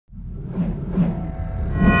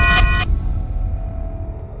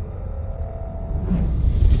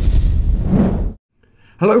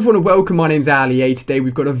Hello everyone and welcome, my name's Ali. Today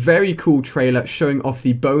we've got a very cool trailer showing off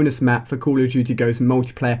the bonus map for Call of Duty Ghosts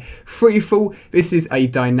Multiplayer Freefall. This is a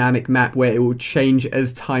dynamic map where it will change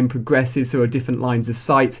as time progresses, so different lines of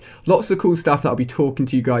sight. Lots of cool stuff that I'll be talking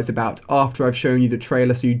to you guys about after I've shown you the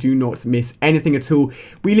trailer, so you do not miss anything at all.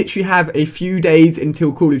 We literally have a few days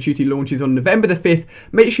until Call of Duty launches on November the 5th.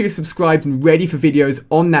 Make sure you're subscribed and ready for videos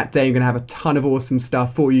on that day. I'm going to have a ton of awesome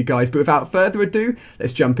stuff for you guys, but without further ado,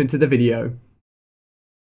 let's jump into the video.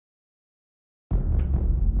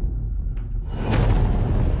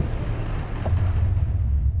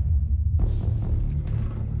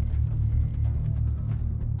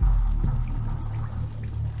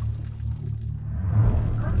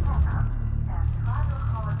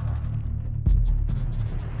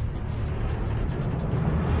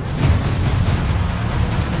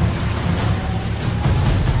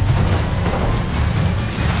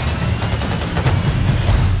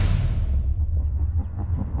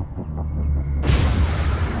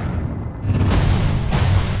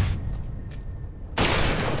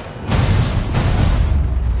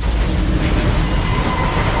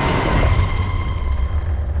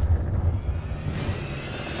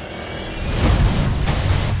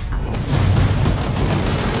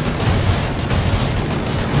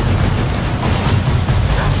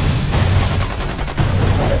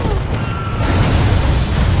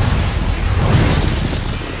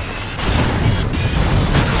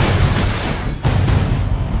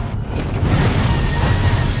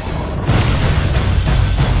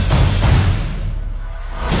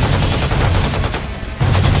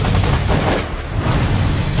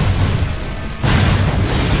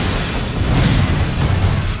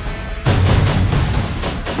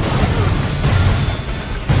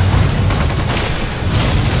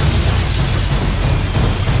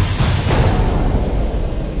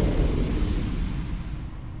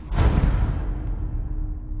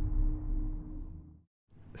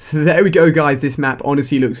 So there we go, guys. This map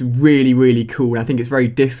honestly looks really cool. I think it's very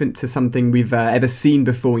different to something we've ever seen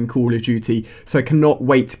before in Call of Duty. So I cannot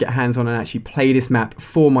wait to get hands on and actually play this map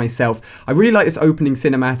for myself. I really like this opening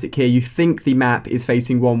cinematic here. You think the map is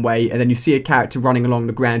facing one way, and then you see a character running along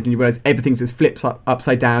the ground and you realise everything's just flipped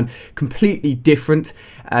upside down. Completely different.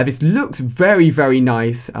 This looks very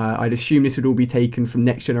nice. I'd assume this would all be taken from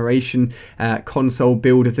next generation console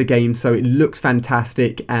build of the game. So it looks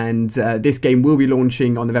fantastic, and this game will be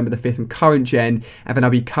launching on November the 5th and current gen, and then I'll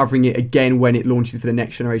be covering it again when it launches for the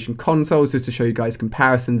next generation consoles, just to show you guys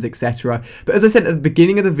comparisons, etc. But as I said at the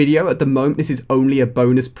beginning of the video, at the moment this is only a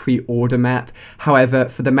bonus pre-order map. However,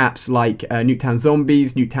 for the maps like Nuketown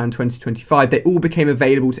Zombies, Nuketown 2025, they all became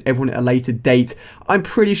available to everyone at a later date. I'm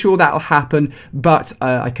pretty sure that'll happen, but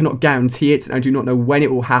I cannot guarantee it, and I do not know when it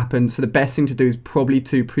will happen. So the best thing to do is probably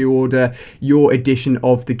to pre-order your edition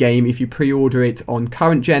of the game. If you pre-order it on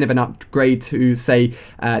current gen, of an upgrade to say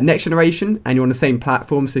next generation, and you're on the same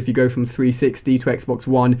platform, so if you go from 360 to Xbox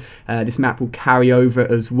One, this map will carry over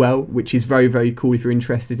as well, which is very cool if you're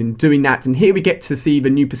interested in doing that. And here we get to see the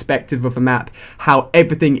new perspective of the map, how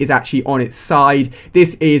everything is actually on its side.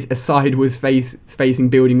 This is a sideways facing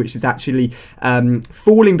building, which is actually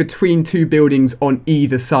falling between two buildings on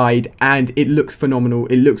either side, and it looks phenomenal.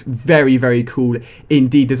 It looks very cool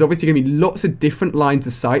indeed. There's obviously going to be lots of different lines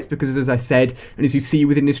of sight, because as I said, and as you see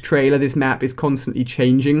within this trailer, this map is constantly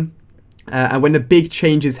changing. And when the big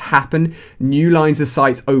changes happen, new lines of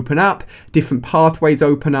sight open up, different pathways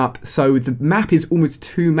open up, so the map is almost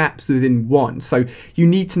two maps within one. So you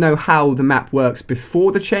need to know how the map works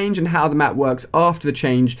before the change and how the map works after the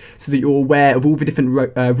change, so that you're aware of all the different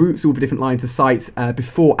routes, all the different lines of sight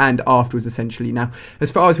before and afterwards, essentially. Now,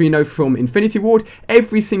 as far as we know from Infinity Ward,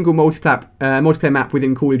 every single multiplayer map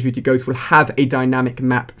within Call of Duty Ghosts will have a dynamic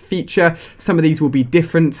map feature. Some of these will be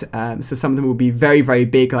different, so some of them will be very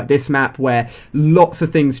big, like this map, where lots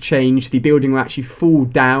of things change. The building will actually fall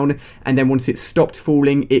down, and then once it's stopped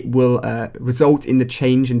falling, it will result in the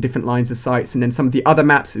change in different lines of sight. And then some of the other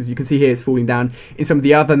maps, as you can see here, it's falling down. In some of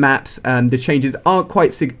the other maps, the changes aren't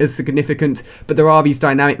quite as significant, but there are these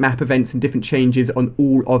dynamic map events and different changes on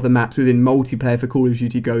all of the maps within multiplayer for Call of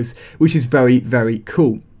Duty Ghosts, which is very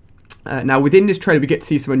cool. Now within this trailer we get to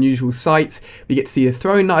see some unusual sights. We get to see a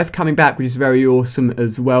throwing knife coming back, which is very awesome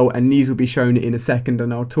as well, and these will be shown in a second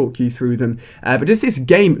and I'll talk you through them. But just this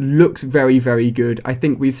game looks very good. I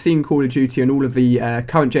think we've seen Call of Duty on all of the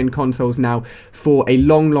current gen consoles now for a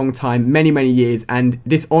long time, many years, and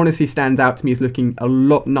this honestly stands out to me as looking a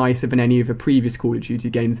lot nicer than any of the previous Call of Duty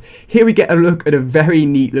games. Here we get a look at a very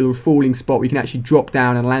neat little falling spot where you can actually drop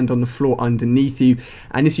down and land on the floor underneath you,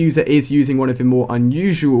 and this user is using one of the more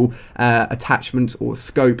unusual attachments or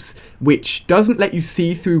scopes, which doesn't let you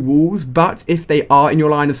see through walls, but if they are in your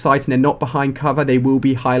line of sight and they're not behind cover, they will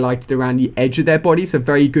be highlighted around the edge of their body, so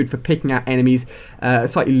very good for picking out enemies at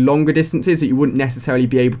slightly longer distances that you wouldn't necessarily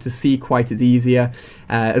be able to see quite as easier.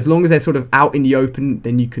 As long as they're sort of out in the open,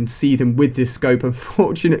 then you can see them with this scope.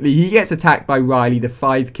 Unfortunately, he gets attacked by Riley, the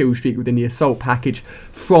 5 kill streak within the assault package,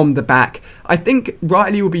 from the back. I think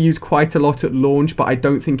Riley will be used quite a lot at launch, but I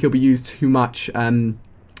don't think he'll be used too much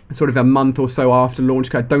sort of a month or so after launch,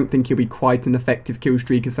 because I don't think he'll be quite an effective kill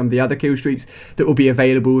streak as some of the other kill streaks that will be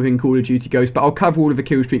available within Call of Duty Ghosts. But I'll cover all of the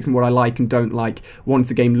kill streaks and what I like and don't like once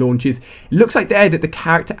the game launches. It looks like there that the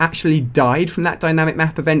character actually died from that dynamic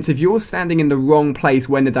map event. So if you're standing in the wrong place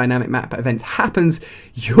when the dynamic map event happens,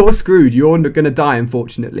 you're screwed. You're going to die,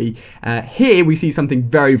 unfortunately. Here we see something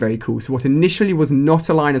very, very cool. So what initially was not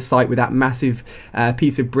a line of sight with that massive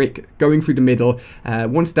piece of brick going through the middle,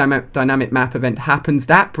 once the dynamic map event happens,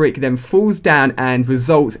 that brick then falls down and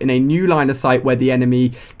results in a new line of sight where the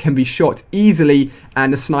enemy can be shot easily,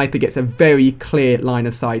 and the sniper gets a very clear line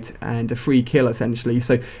of sight and a free kill, essentially.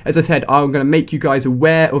 So as I said, I'm going to make you guys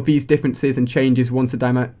aware of these differences and changes once the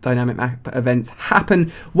dynamic map events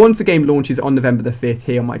happen, once the game launches on November the 5th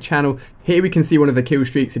here on my channel. Here we can see one of the kill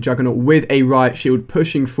streaks, a Juggernaut with a riot shield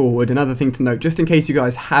pushing forward. Another thing to note, just in case you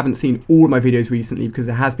guys haven't seen all of my videos recently, because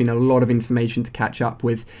there has been a lot of information to catch up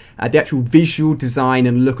with, the actual visual design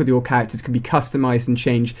and look of your characters can be customized and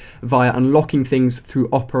changed via unlocking things through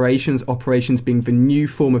operations. Operations being the new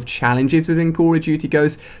form of challenges within Call of Duty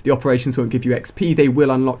Ghosts. The operations won't give you XP, they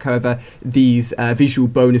will unlock, however, these visual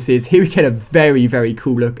bonuses. Here we get a very, very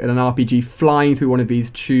cool look at an RPG flying through one of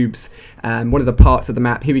these tubes, one of the parts of the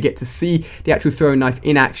map. Here we get to see the actual throwing knife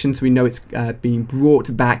in action, so we know it's being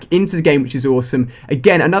brought back into the game, which is awesome.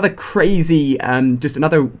 Again, another crazy, just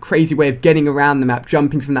another crazy way of getting around the map,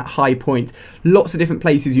 jumping from that high point. Lots of different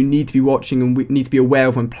places you need to be watching and we need to be aware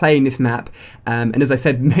of when playing this map. And as I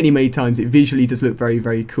said many times, it visually does look very,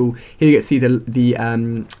 very cool. Here you get to see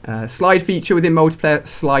the slide feature within multiplayer,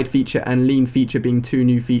 slide feature and lean feature being 2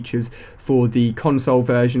 new features for the console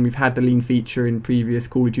version. We've had the lean feature in previous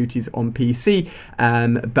Call of Duties on PC,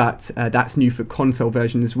 but that's new for console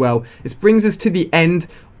version as well. This brings us to the end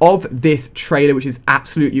of this trailer, which is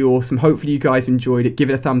absolutely awesome. Hopefully you guys enjoyed it. Give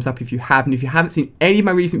it a thumbs up if you have, and if you haven't seen any of my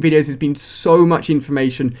recent videos, there's been so much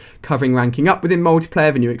information covering ranking up within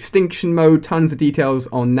multiplayer, the new extinction mode, tons of details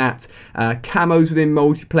on that, camos within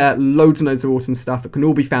multiplayer, loads and loads of awesome stuff that can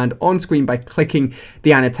all be found on screen by clicking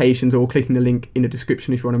the annotations or clicking the link in the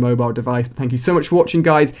description if you're on a mobile device. But thank you so much for watching,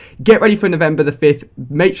 guys. Get ready for November the 5th.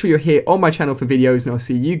 Make sure you're here on my channel for videos, and I'll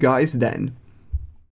see you guys then.